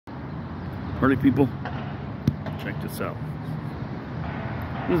Party people, check this out.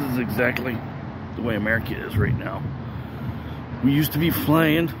 This is exactly the way America is right now. We used to be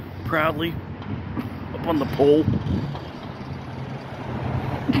flying proudly up on the pole.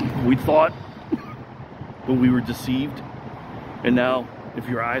 We thought, but we were deceived. And now, if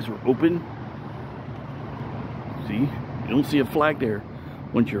your eyes were open, see, you don't see a flag there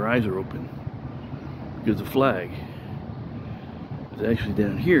once your eyes are open. Because the flag is actually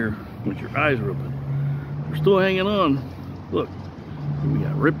down here once your eyes are open. We're still hanging on. Look, we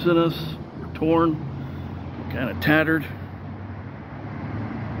got rips in us, we're torn, we're kind of tattered.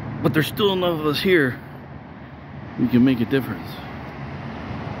 But there's still enough of us here, we can make a difference.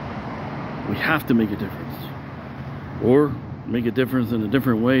 We have to make a difference. Or make a difference in a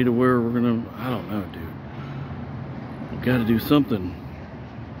different way to where we're gonna, I don't know, dude. We've got to do something.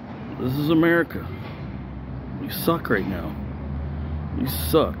 This is America. We suck right now. We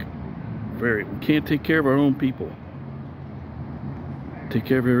suck. We can't take care of our own people. Take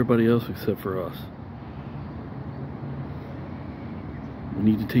care of everybody else except for us. We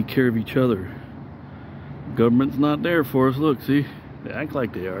need to take care of each other. The government's not there for us. Look, see? They act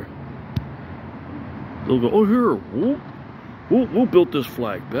like they are. They'll go, oh, here, we'll build this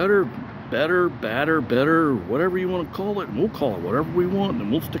flag better, whatever you want to call it. And we'll call it whatever we want,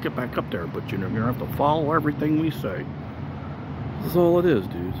 and we'll stick it back up there. But you know, you're going to have to follow everything we say. That's all it is,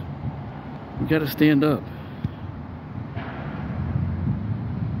 dudes. We got to stand up.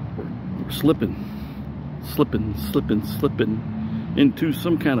 We're slipping into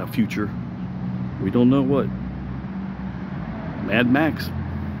some kind of future. We don't know what. Mad Max,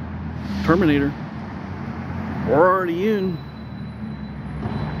 Terminator. We're already in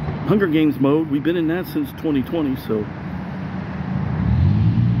Hunger Games mode. We've been in that since 2020, so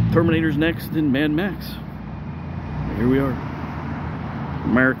Terminator's next, then Mad Max. Here we are.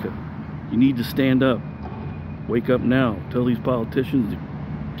 America, you need to stand up. Wake up now. Tell these politicians to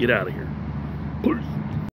get out of here. Peace.